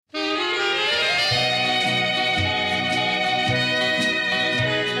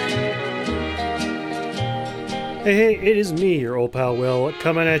Hey, it is me, your old pal Will,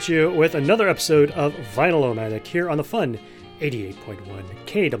 coming at you with another episode of Vinyl-O-Matic here on the fun 88.1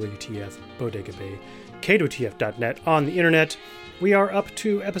 KWTF Bodega Bay, KWTF.net on the internet. We are up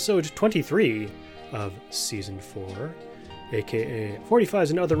to episode 23 of Season 4, aka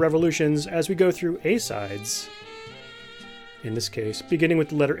 45s and Other Revolutions, as we go through A-sides. In this case, beginning with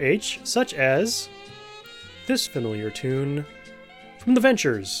the letter H, such as this familiar tune from The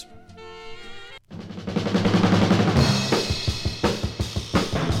Ventures.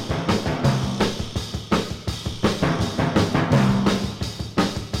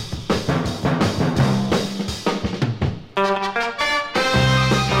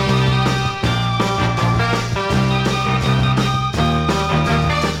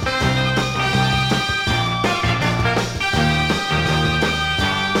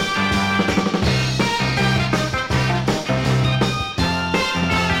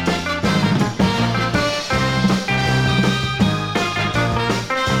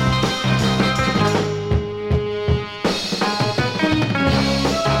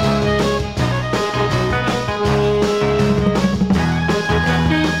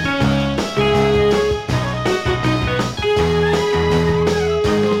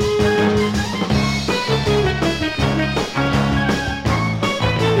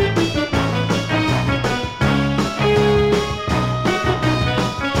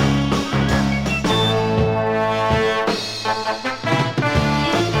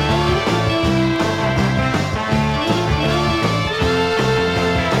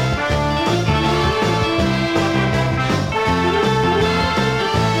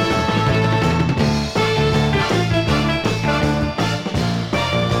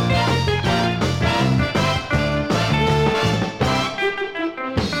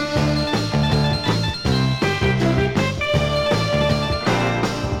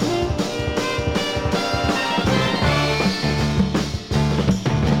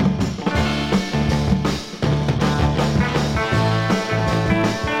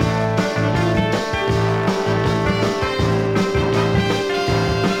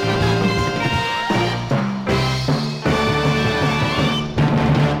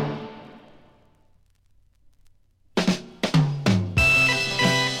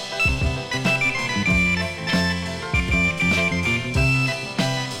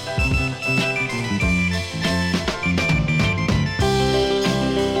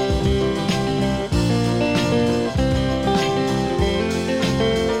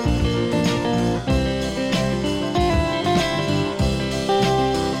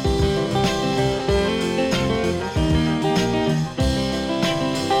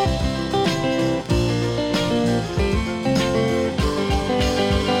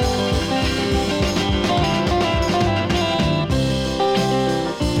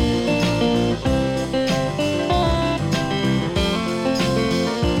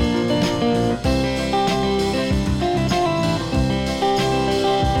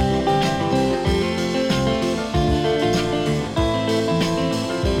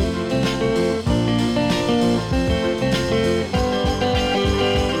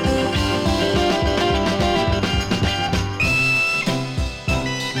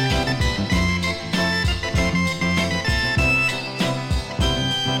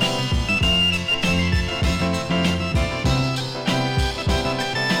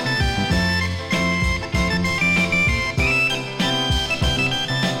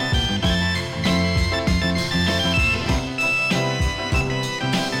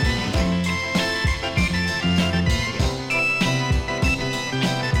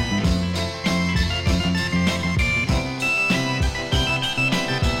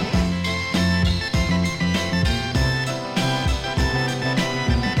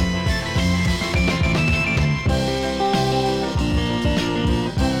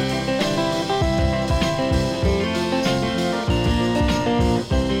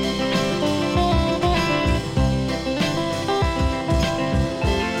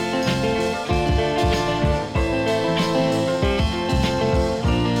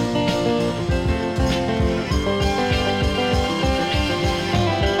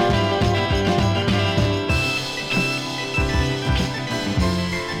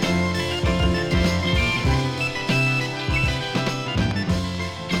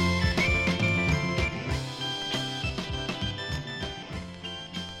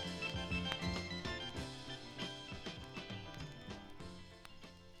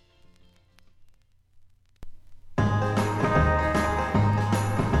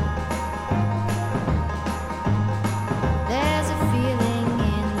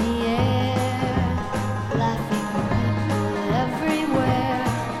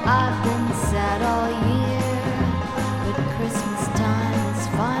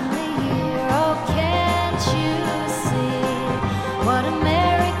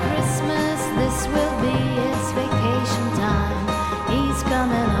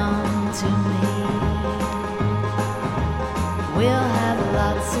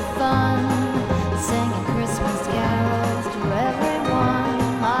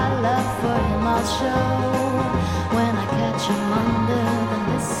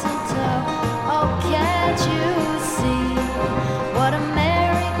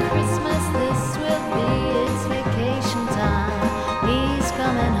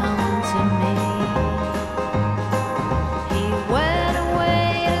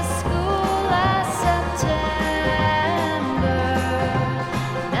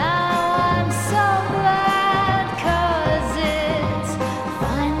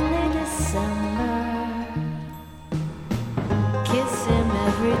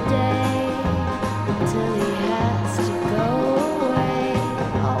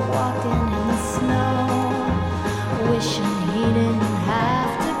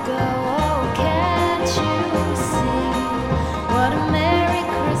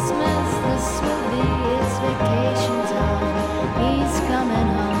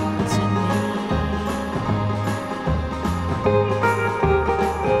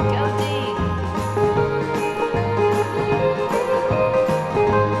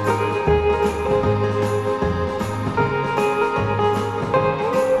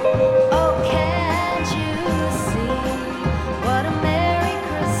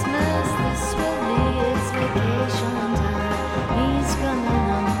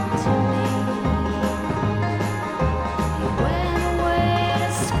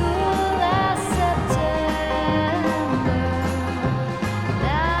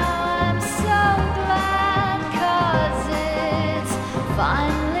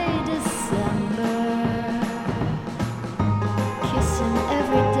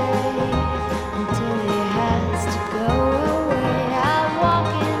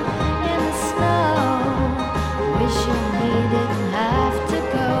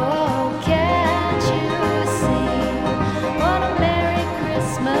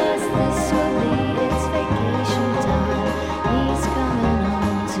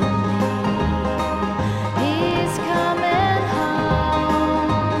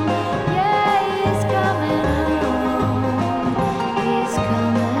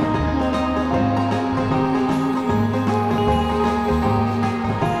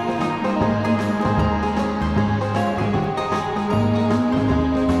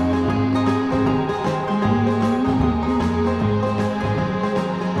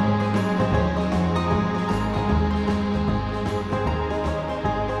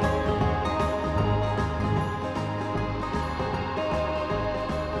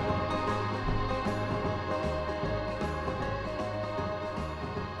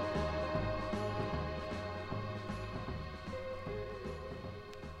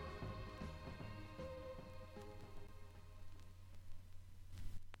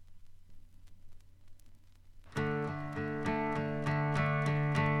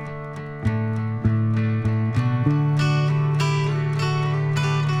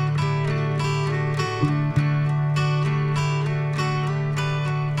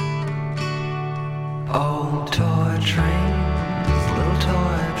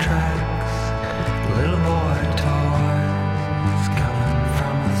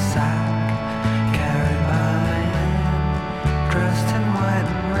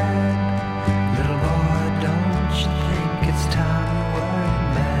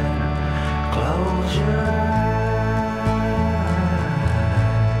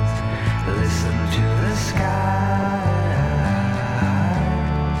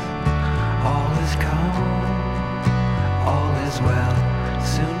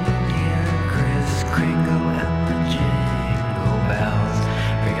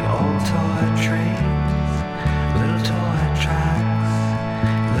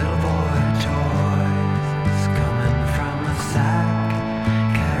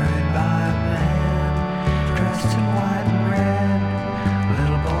 White and red,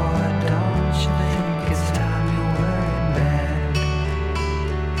 little boy, don't you think it's time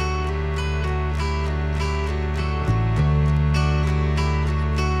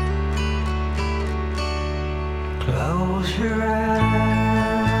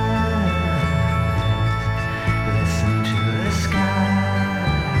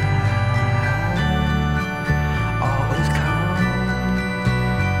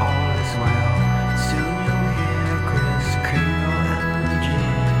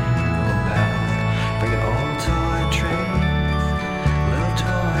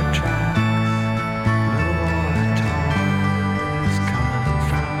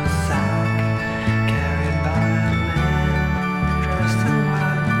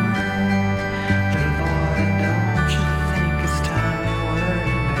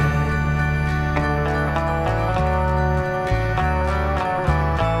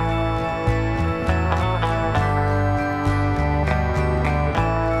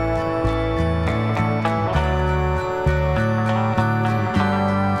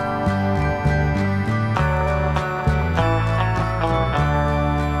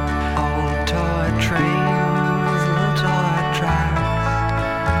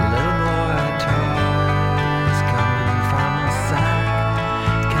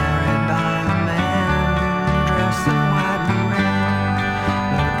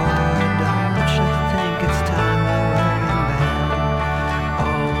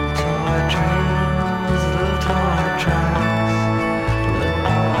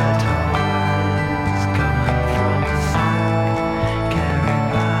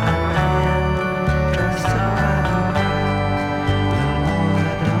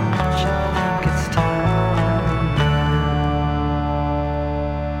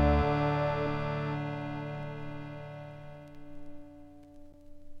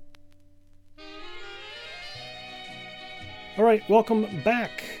right, welcome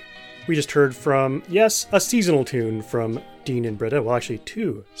back. We just heard from, yes, a seasonal tune from Dean and Britta. Well, actually,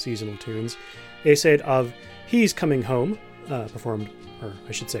 two seasonal tunes. A side of He's Coming Home, performed, or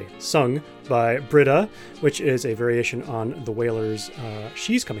I should say, sung by Britta, which is a variation on the Wailers'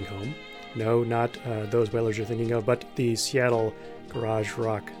 She's Coming Home. No, not those Wailers you're thinking of, but the Seattle garage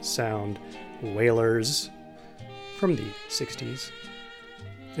rock sound Wailers from the 60s.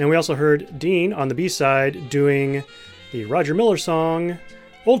 And we also heard Dean on the B-side doing the Roger Miller song,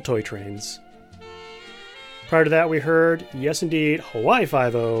 Old Toy Trains. Prior to that, we heard, yes indeed, Hawaii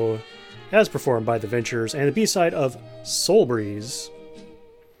Five-0, as performed by The Ventures, and the B-side of Soul Breeze.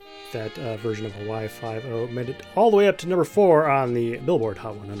 That version of Hawaii Five-0 made it all the way up to number 4 on the Billboard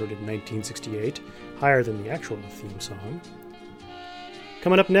Hot 100 in 1968, higher than the actual theme song.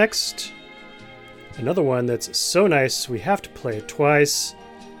 Coming up next, another one that's so nice we have to play it twice.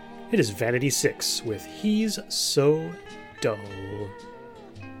 It is Vanity 6 with He's So Dull.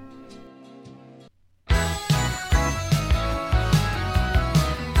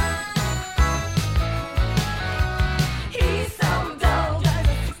 He's so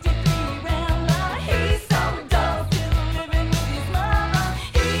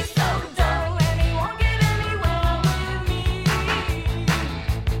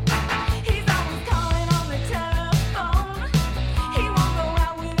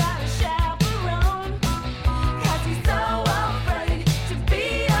afraid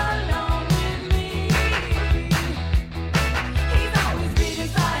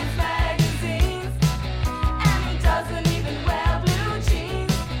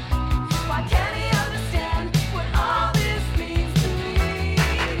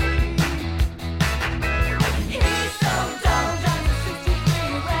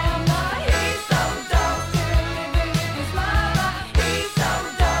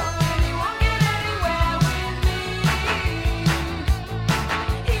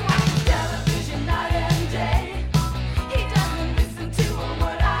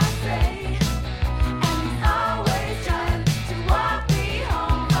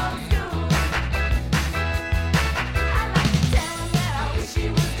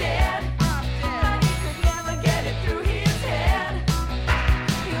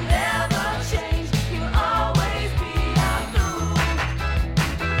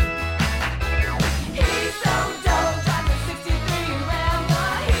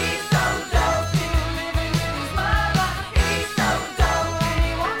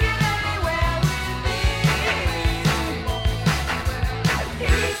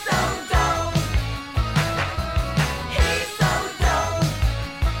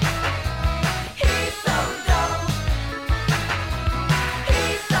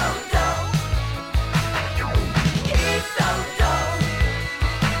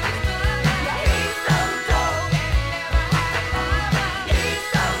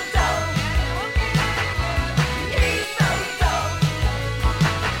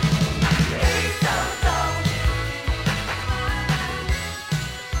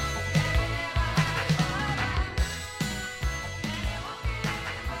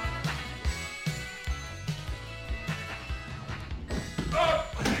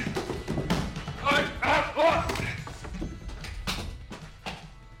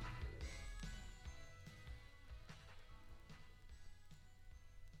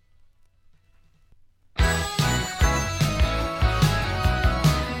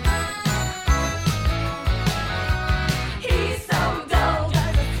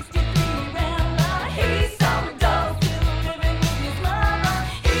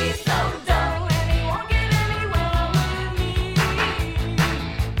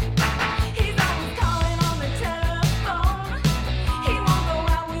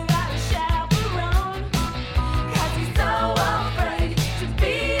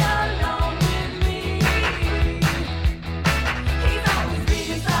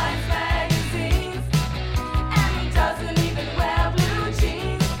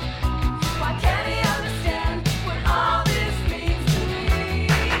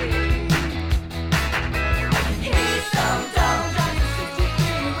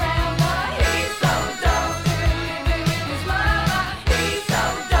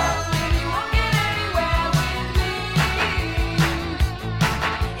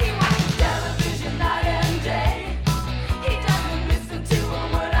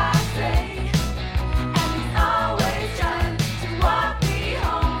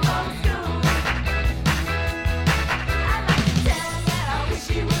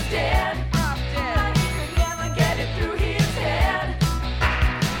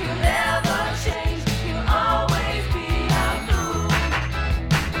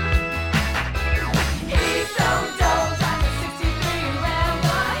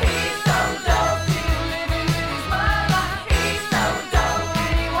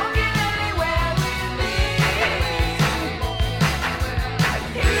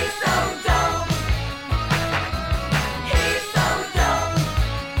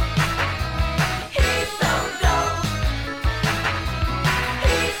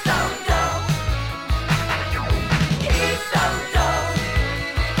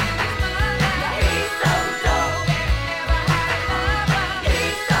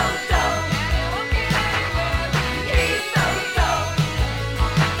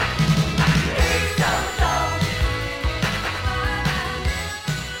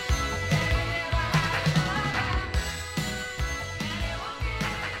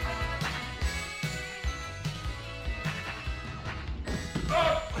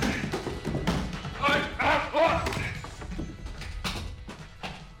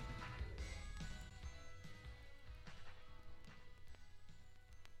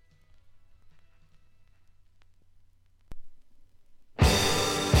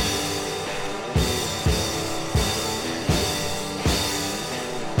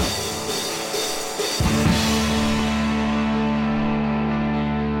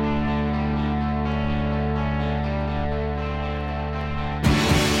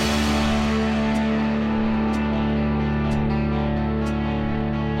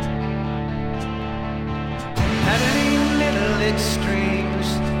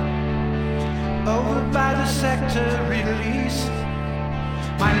expect a release.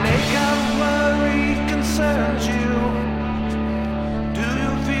 My lake of worry concerns you. Do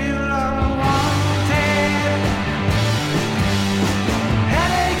you feel unwanted?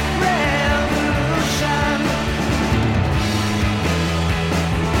 Headache revolution.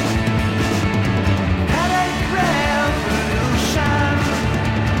 Headache revolution.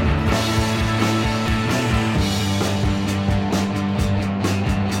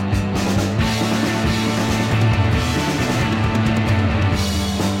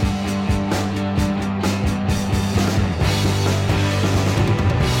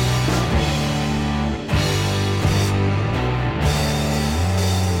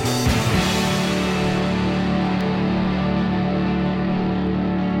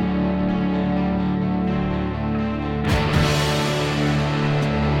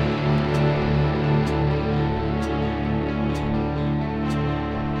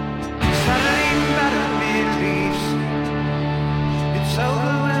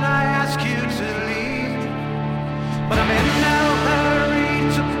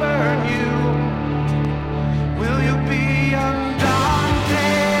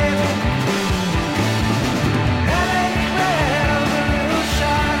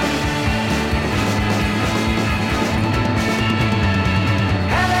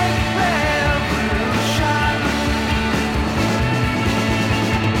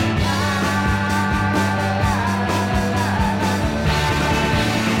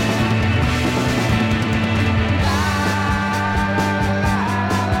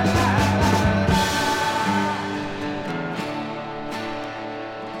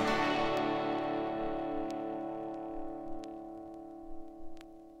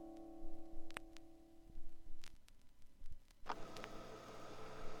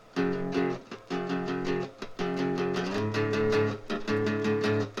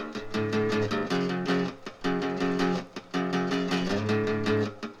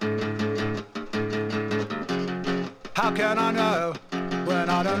 How can I know when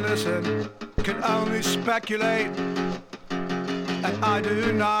I don't listen? Can only speculate. And I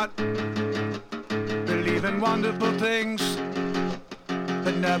do not believe in wonderful things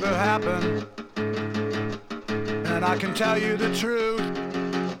that never happen. And I can tell you the truth,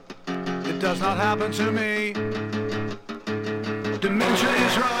 it does not happen to me. Dementia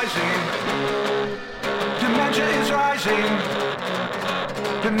is rising. Dementia is rising.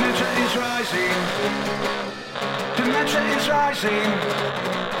 Dementia is rising. Dementia is rising.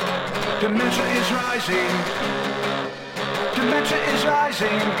 Dementia is rising. Dementia is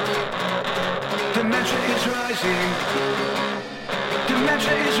rising. Dementia is rising.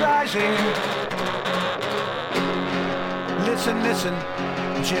 Dementia is rising. Listen, listen,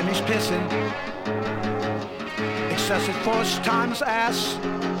 Jimmy's pissing. Excessive force times ass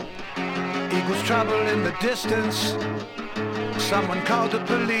equals trouble in the distance. Someone called the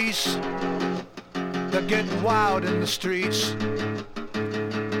police. They're getting wild in the streets.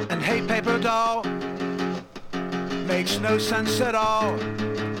 And hey, paper doll, makes no sense at all.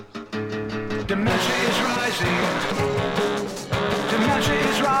 Dementia is rising. Dementia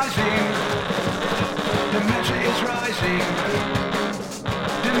is rising. Dementia is rising.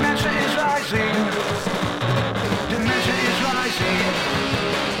 Dementia is rising. Dementia is rising.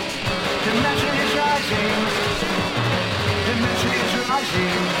 Dementia is rising. Dementia is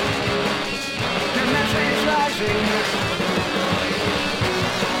rising. Dementia is rising.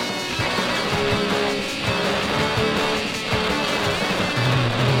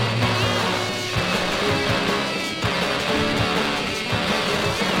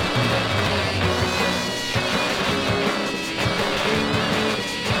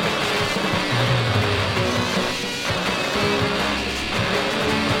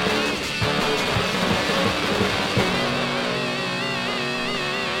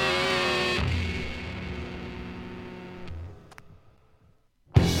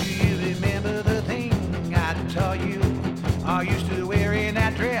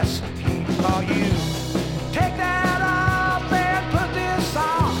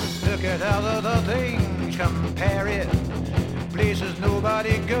 Compare it, places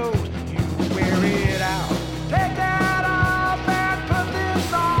nobody goes, you wear it out. Take that off and put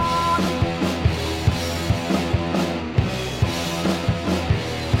this on.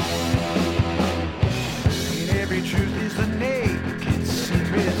 And every truth is a naked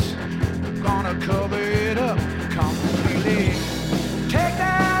secret, gonna cover it up completely. Take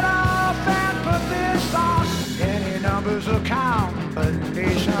that off and put this on. Any numbers or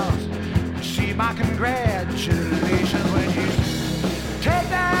combinations, see my congratulations when you take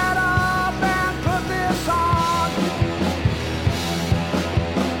that off and put this on.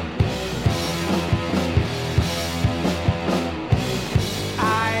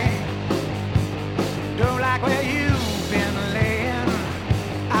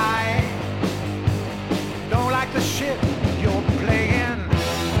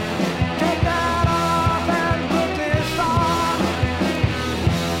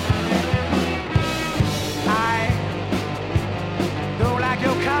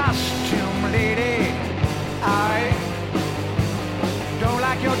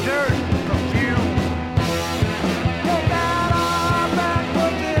 back your dirt perfume. Take that off and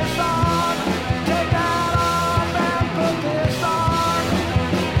put this on. Take that off and put this on.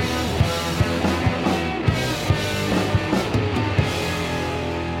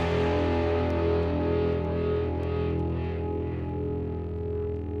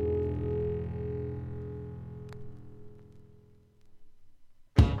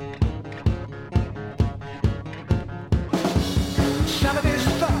 Some of this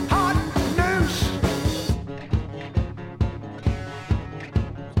is the hot news.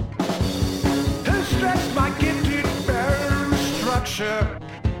 Who stressed my gifted bone structure?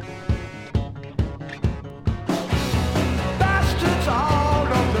 Bastards, all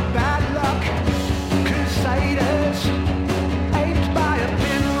of the bad luck crusaders, aped by a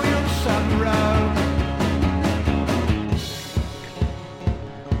pinwheel sunrow.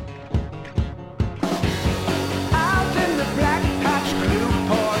 Out in the black patch glue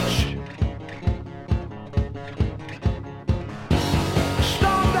porch,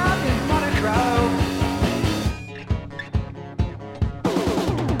 stormed out in monochrome.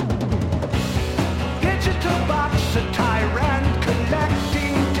 Digital box, a tyrant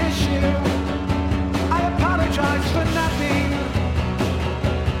collecting tissue. I apologize for nothing,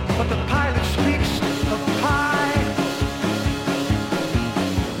 but the pilot speaks of pie.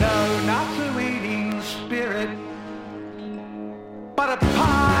 No, not the eating spirit, but a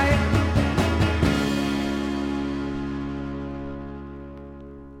pie.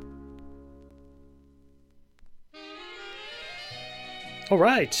 All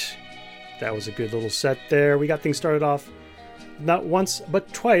right. That was a good little set there. We got things started off not once,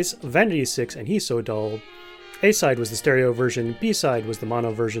 but twice. Vanity 6 and He's So Dull. A-side was the stereo version. B-side was the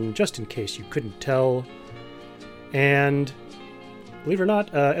mono version, just in case you couldn't tell. And believe it or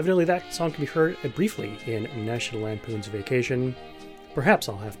not, evidently that song can be heard briefly in National Lampoon's Vacation. Perhaps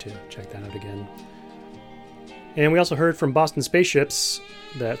I'll have to check that out again. And we also heard from Boston Spaceships.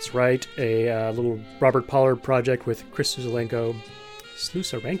 That's right, a little Robert Pollard project with Chris Slusarenko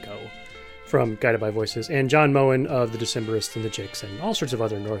from Guided by Voices, and John Moen of the Decemberists and the Jicks, and all sorts of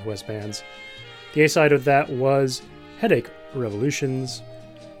other Northwest bands. The A-side of that was Headache Revolutions.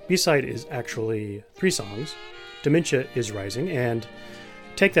 B-side is actually 3 songs. Dementia is Rising, and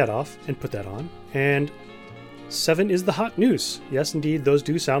Take That Off and Put That On. And 7 is The Hot Noose. Yes, indeed, those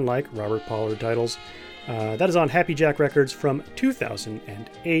do sound like Robert Pollard titles. That is on Happy Jack Records from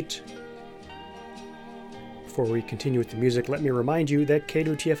 2008. Before we continue with the music, let me remind you that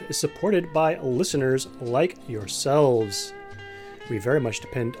KWTF is supported by listeners like yourselves. We very much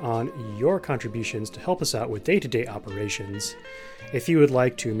depend on your contributions to help us out with day-to-day operations. If you would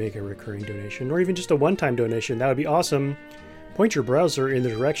like to make a recurring donation, or even just a one-time donation, that would be awesome. Point your browser in the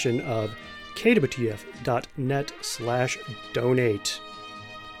direction of kwtf.net/donate.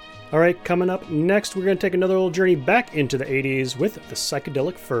 Alright, coming up next, we're going to take another little journey back into the 80s with the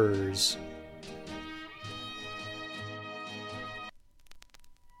Psychedelic Furs.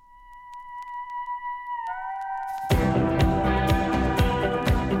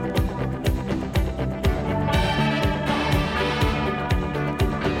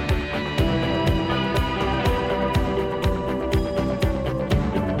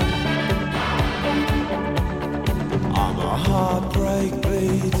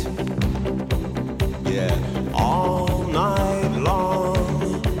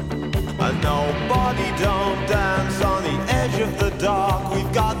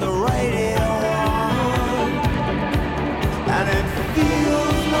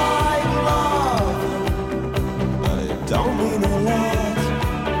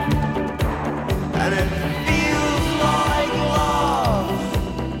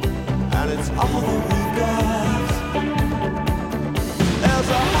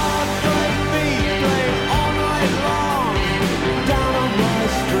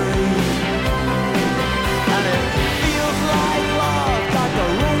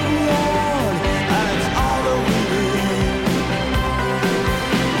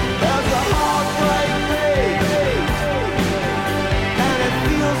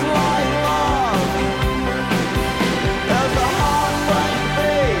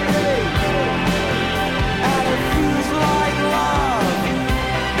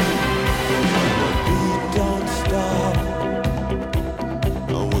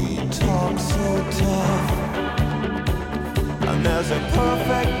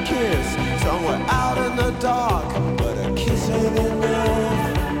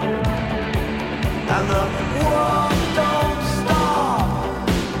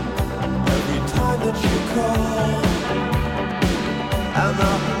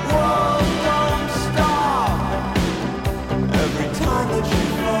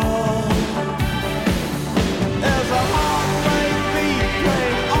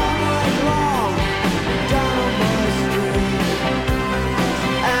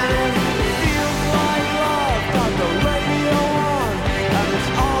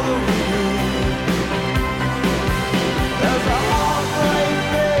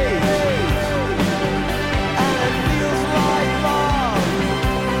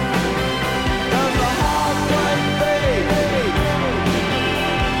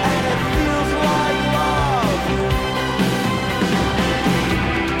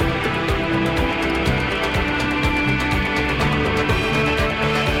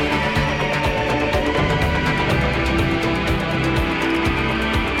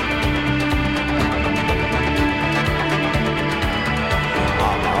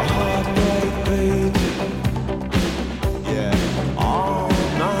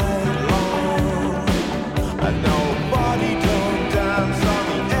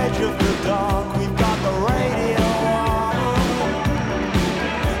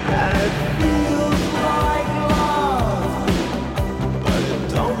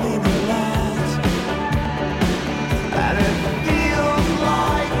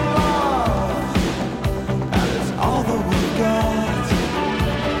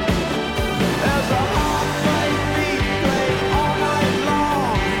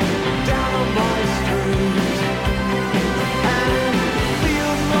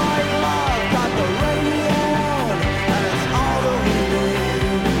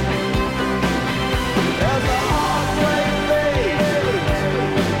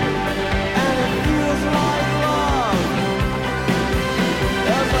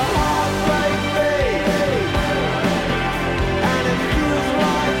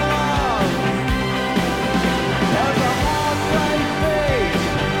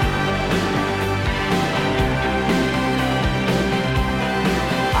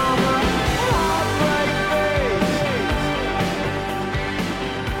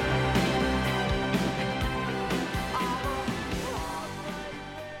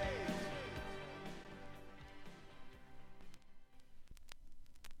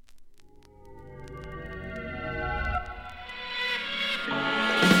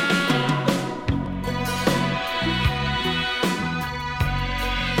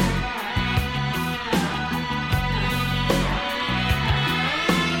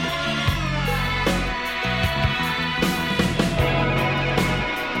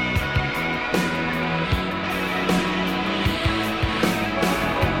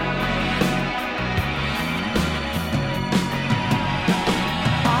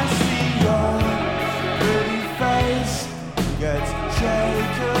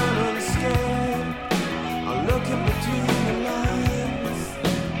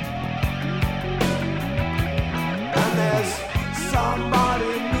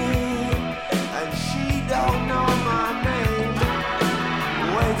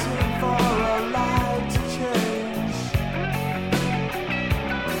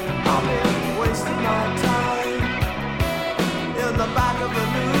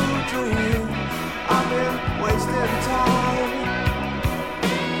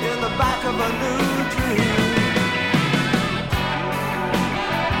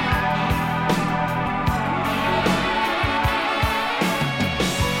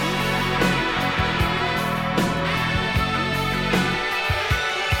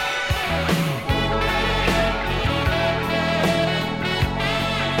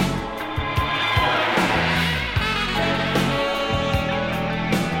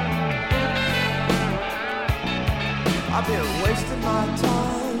 I've been wasting my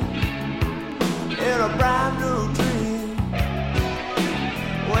time in a brand new dream,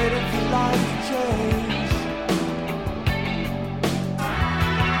 waiting for life to change.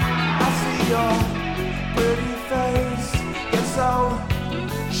 I see your pretty face get so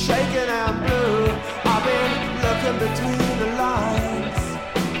shaken and blue. I've been looking between the lines.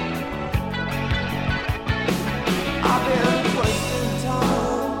 I've been wasting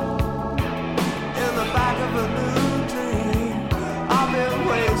time in the back of a new dream. I've been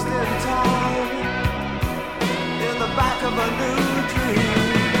wasting time in the back of a new dream.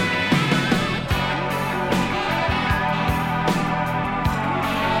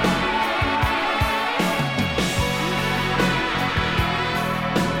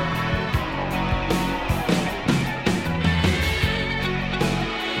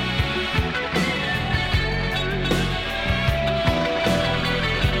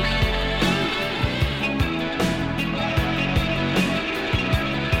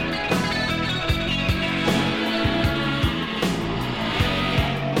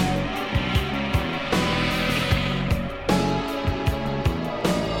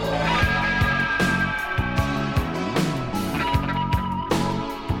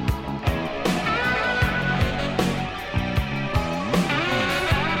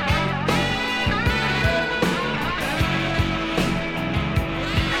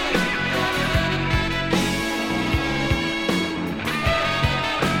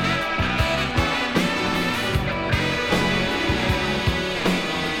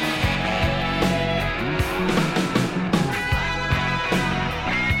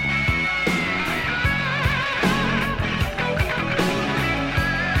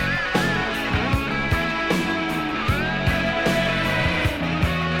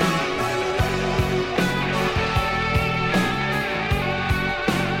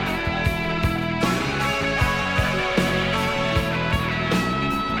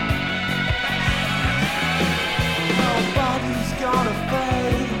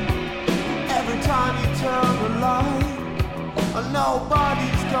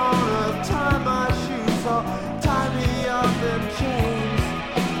 Nobody's gonna tie my shoes or tie me up in chains.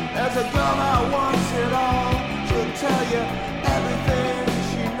 There's a girl that wants it all. She'll tell you everything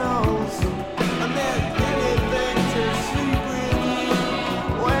she knows, and there's anything to sleep with you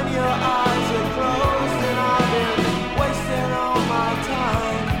when your eyes are closed. And I've been wasting all my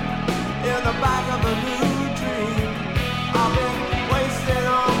time in the back of a new dream. I've been wasting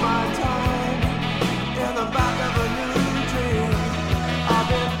all my time in the back of a new dream. I've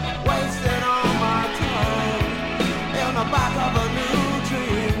been wasting all my time in the back of a new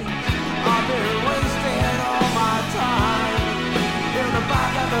dream. I've been wasting all my time in the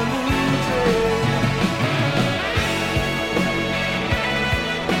back of a new dream.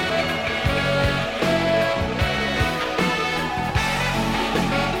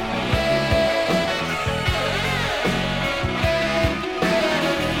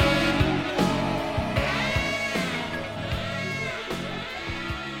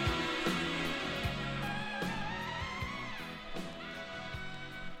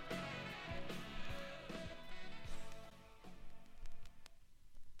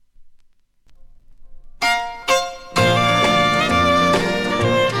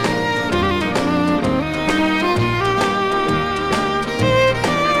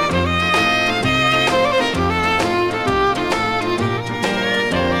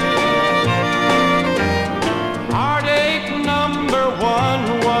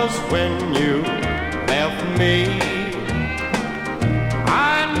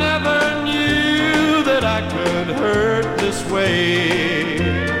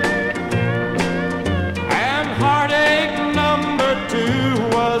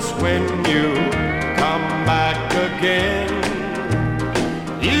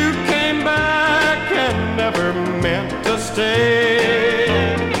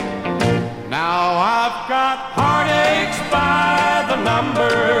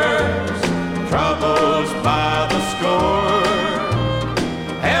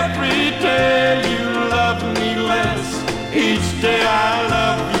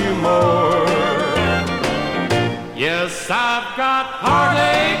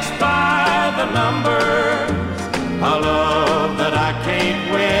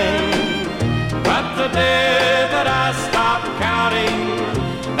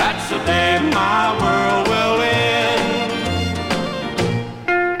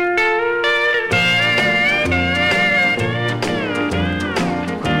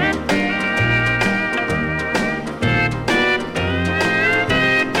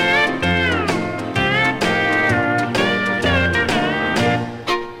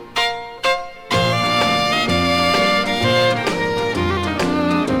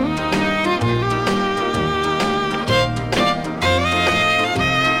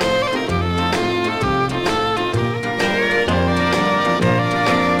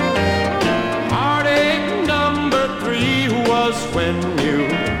 when you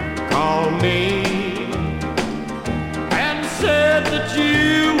called me and said that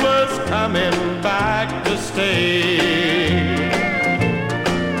you was coming back to stay.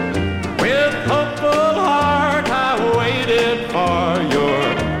 With hopeful heart I waited for your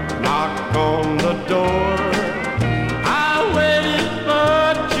knock on the door. I waited,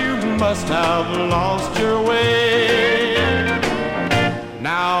 but you must have lost your way.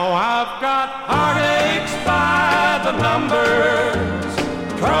 Now I've got heartaches by the numbers,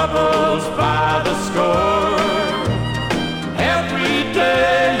 troubles by the score. Every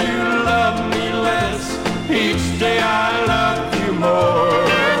day you love me less, each day I love you more.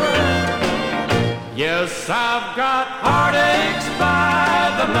 Yes, I've got heartaches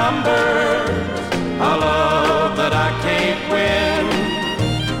by the numbers, a love that I can't win.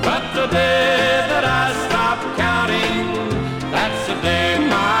 But the day that I stop counting, that's the day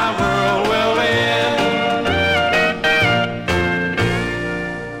my world will end.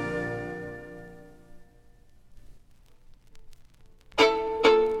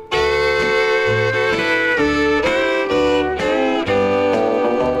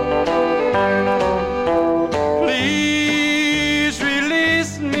 Please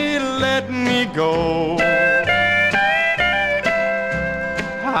release me, let me go.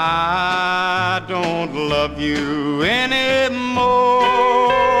 I don't love you anymore.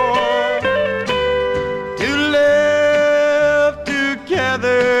 To live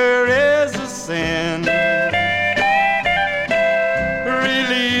together is a sin.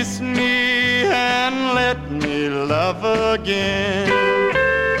 Release me and let me love again.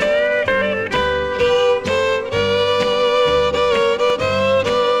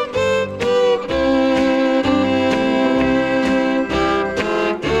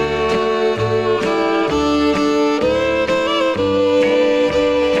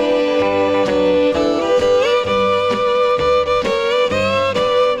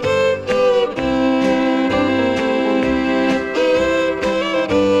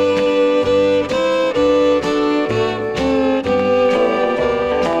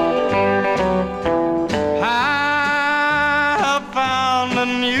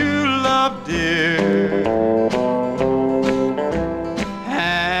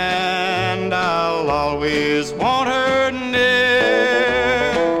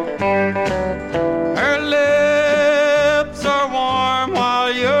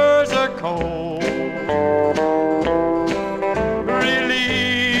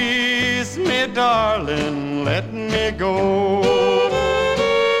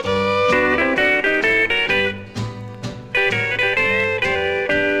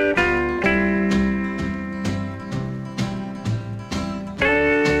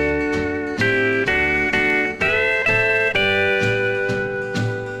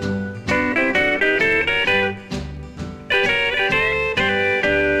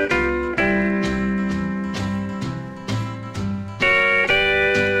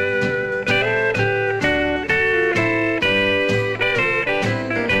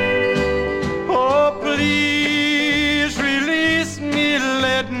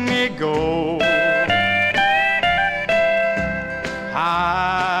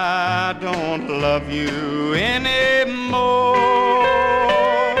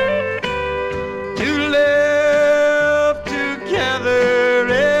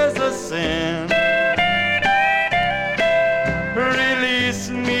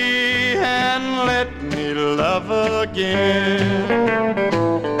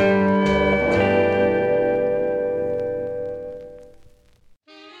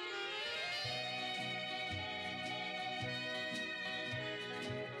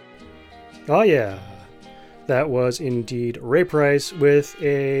 Oh yeah, that was indeed Ray Price with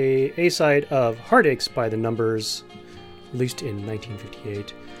a A-side of Heartaches by the Numbers, released in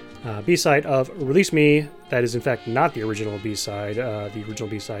 1958. B-side of Release Me, that is in fact not the original B-side. The original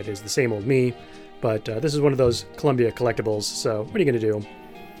B-side is The Same Old Me, but this is one of those Columbia collectibles, so what are you going to do?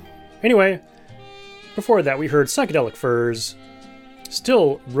 Anyway, before that we heard Psychedelic Furs,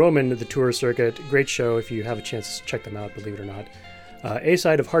 still roaming the tour circuit. Great show if you have a chance to check them out, believe it or not.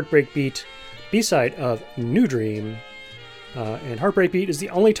 A-side of Heartbreak Beat, B-side of New Dream, and Heartbreak Beat is the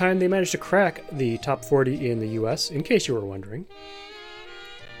only time they managed to crack the top 40 in the US, in case you were wondering.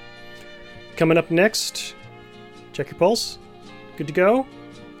 Coming up next, check your pulse. Good to go?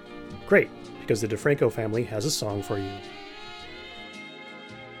 Great, because the DeFranco family has a song for you.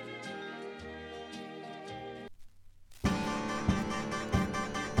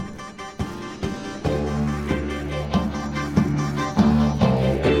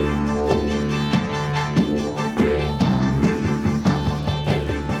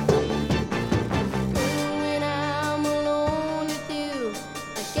 When I'm alone,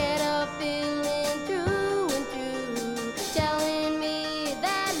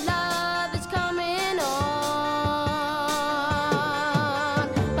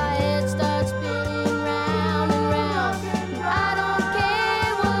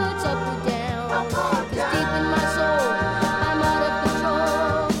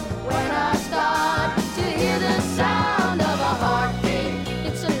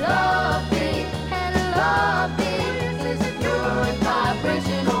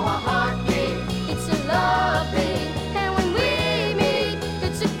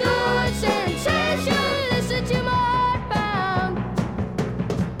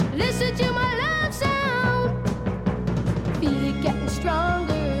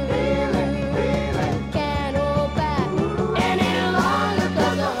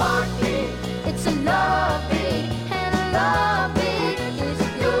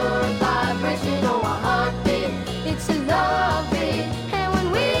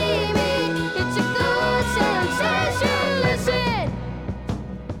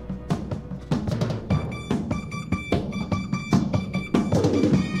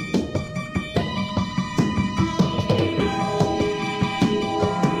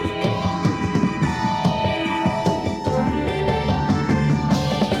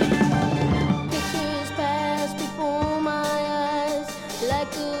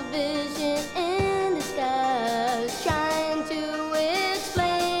 a vision in disguise, trying to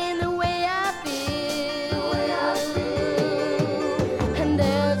explain the way I feel. And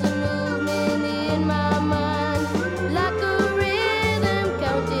there's a movement in my mind, like a rhythm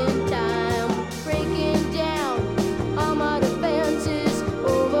counting time, breaking down all my defenses,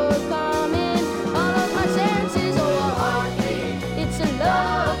 overcoming all of my senses. Oh, a heartbeat, it's a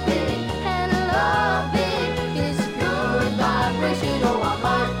love beat, and a love beat is a good vibration. Oh, a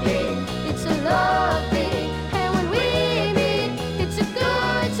heartbeat, it's a love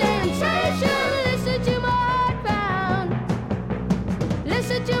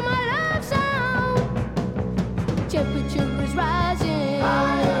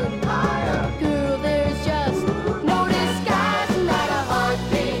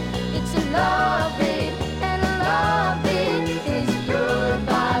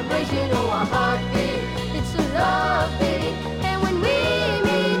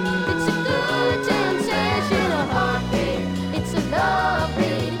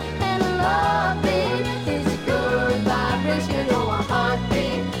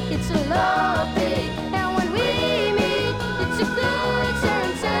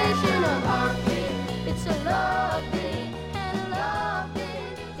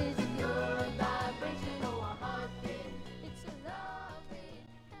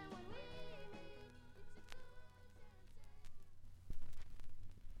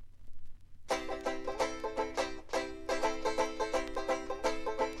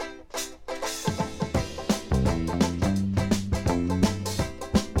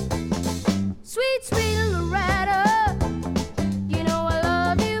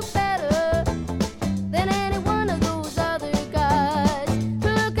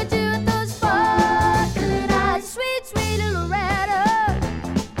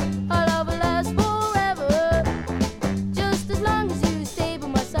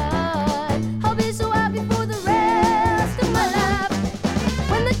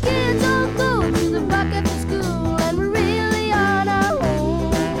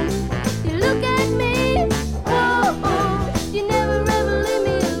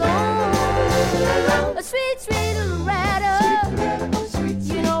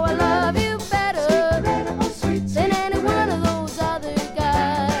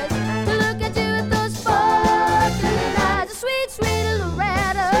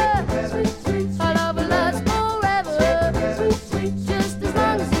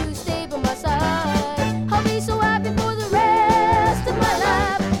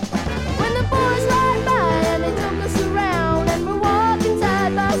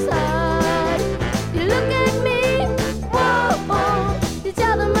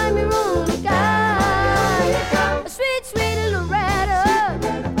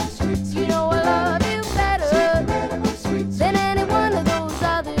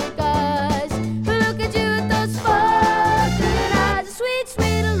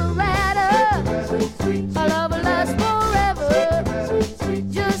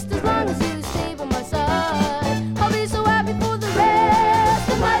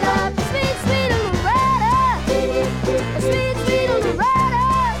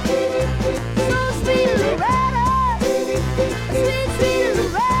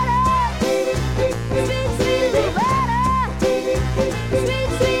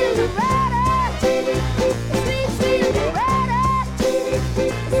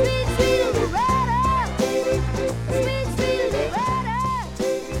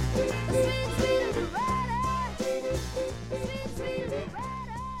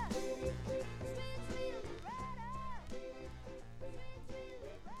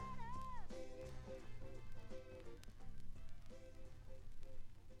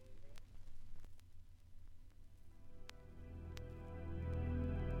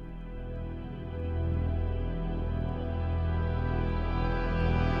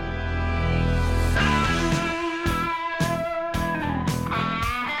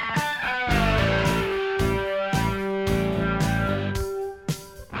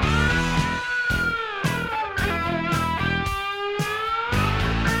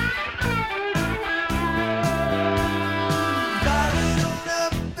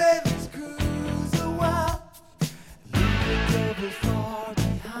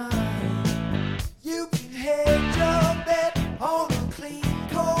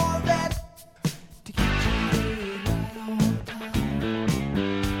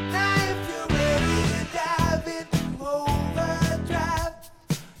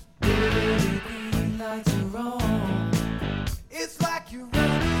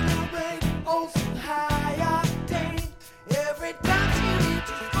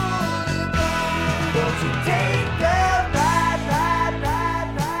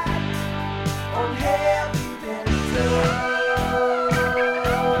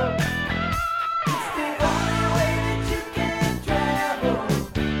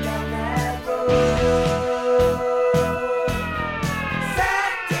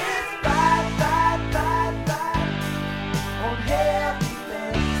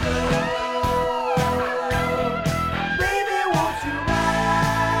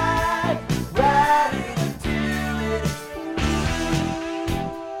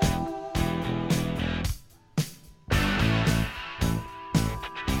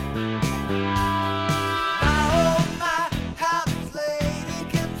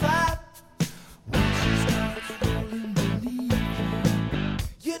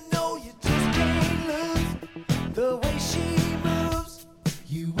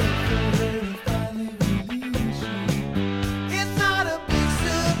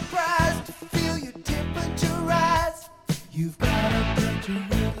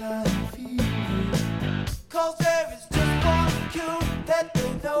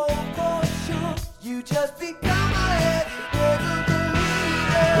You just become a heavy beggar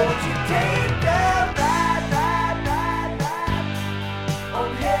believer. Won't you take a ride, ride, ride, ride on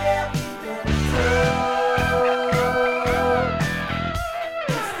heavy metal?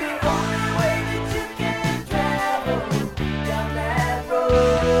 It's the only way that you can travel down that road.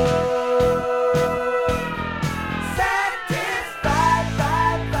 Satisfied,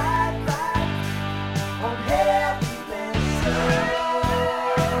 fight, fight, fight on heavy metal.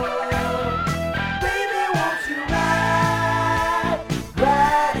 Baby, won't you ride,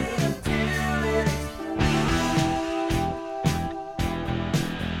 ride it till it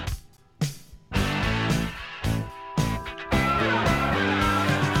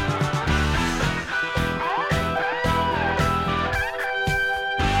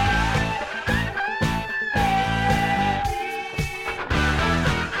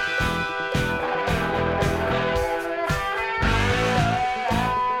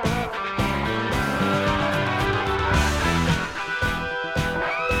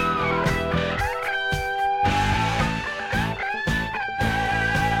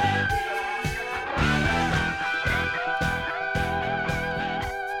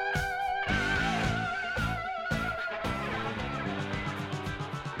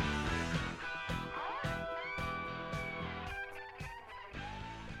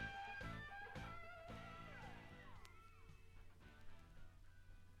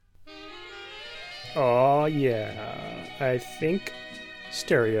Aw, yeah. I think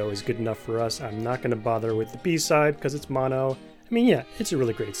stereo is good enough for us. I'm not going to bother with the B-side because it's mono. I mean, yeah, it's a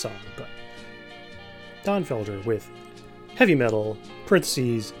really great song, but Don Felder with Heavy Metal,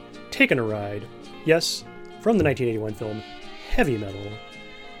 parentheses, Taking a Ride. Yes, from the 1981 film Heavy Metal.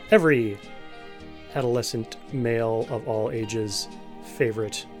 Every adolescent male of all ages'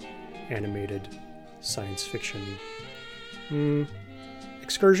 favorite animated science fiction.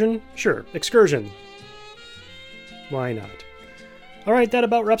 Excursion? Sure, Excursion. Why not? Alright, that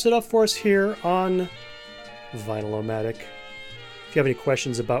about wraps it up for us here on Vinyl-O-Matic. If you have any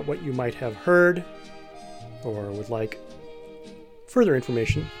questions about what you might have heard, or would like further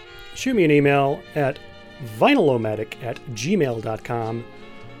information, shoot me an email at vinylomatic@gmail.com,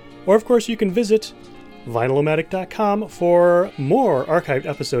 or of course you can visit vinylomatic.com for more archived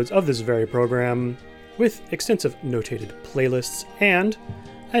episodes of this very program, with extensive notated playlists and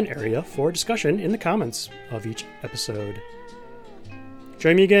an area for discussion in the comments of each episode.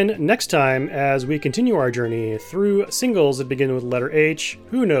 Join me again next time as we continue our journey through singles that begin with the letter H.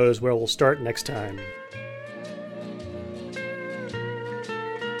 Who knows where we'll start next time.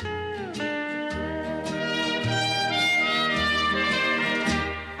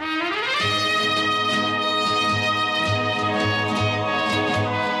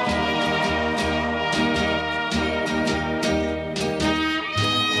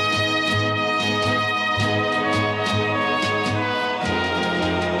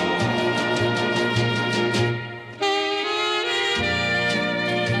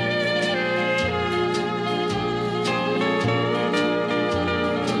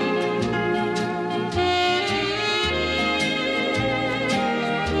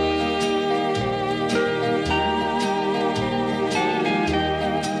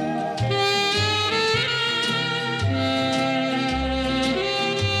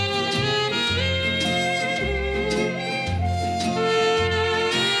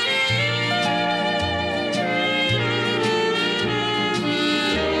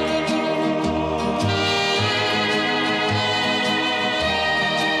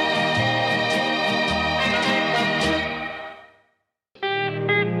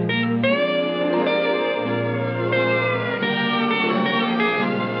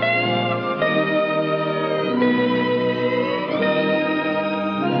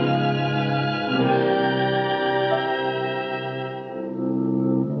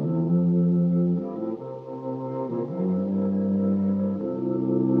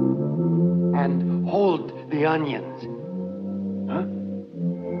 And hold the onions. Huh?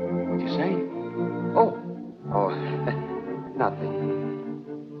 What'd you say? Oh,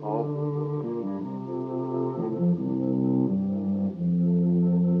 nothing. Oh.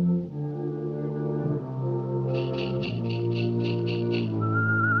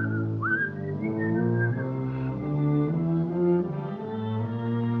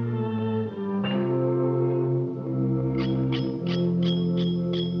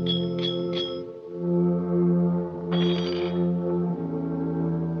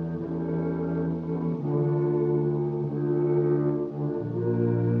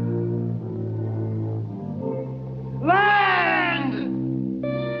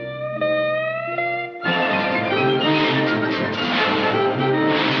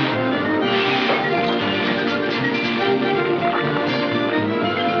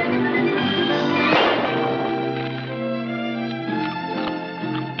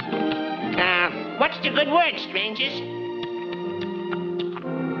 What's the good word, strangers?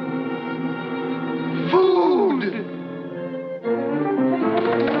 Food!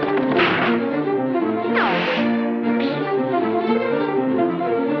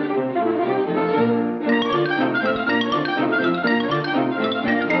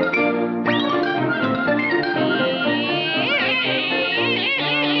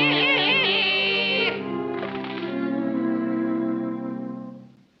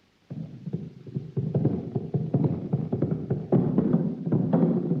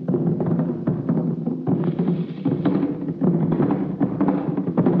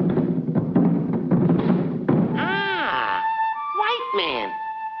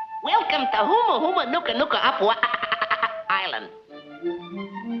 Welcome to Huma Huma Nuka Nuka Apua Island.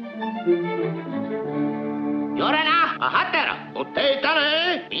 Yorana, Ahatera,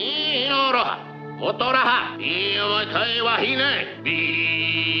 Utetane, Inoroha, Motoraha, Iomatai Wahine,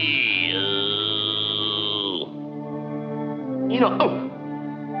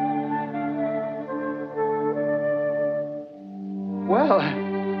 Well,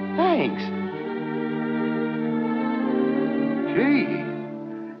 thanks. Gee,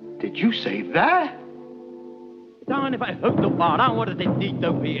 did you say that? Darn if I hope no part on what they did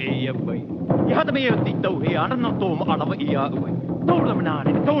away. You had to be a dito here, I don't know, Tom out of here away. Told them not,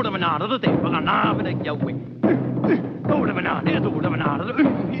 of the day, but I'm not having a way. Told them not, told them not,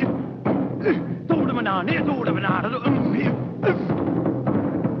 told them not, told them not.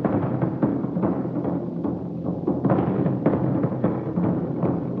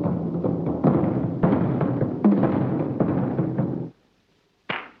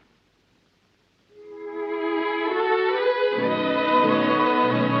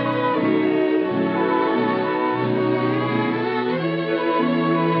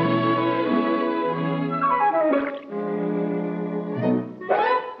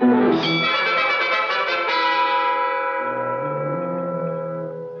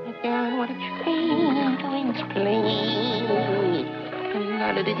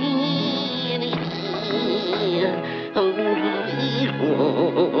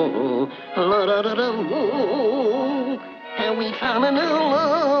 And we found a new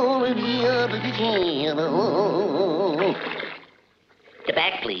love. The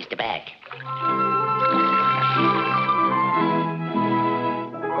back, please, the back.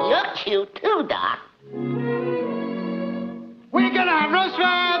 You're cute too, Doc. We're gonna have roast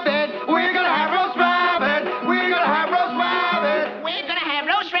rabbit! We're gonna have roast rabbit! We're gonna have roast rabbit! We're gonna have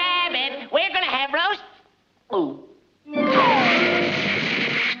roast rabbit. We're gonna have roast. Ooh.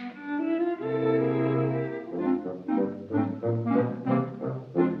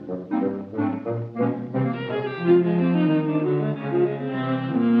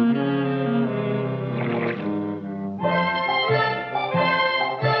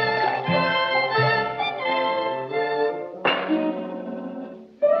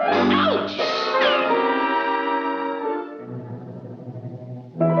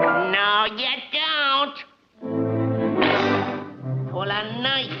 No, you don't. Pull a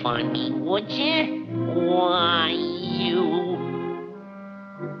knife on me, would you? Why, you.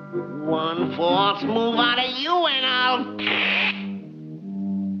 One false move out of you and I'll...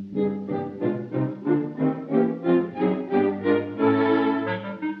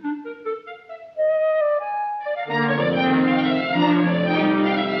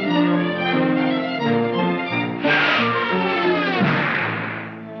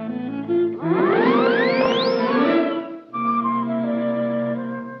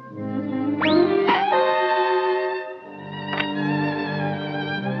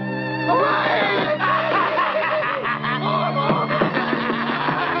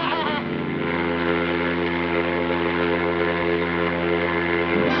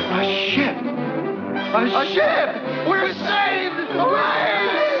 A ship! We're saved! Hooray!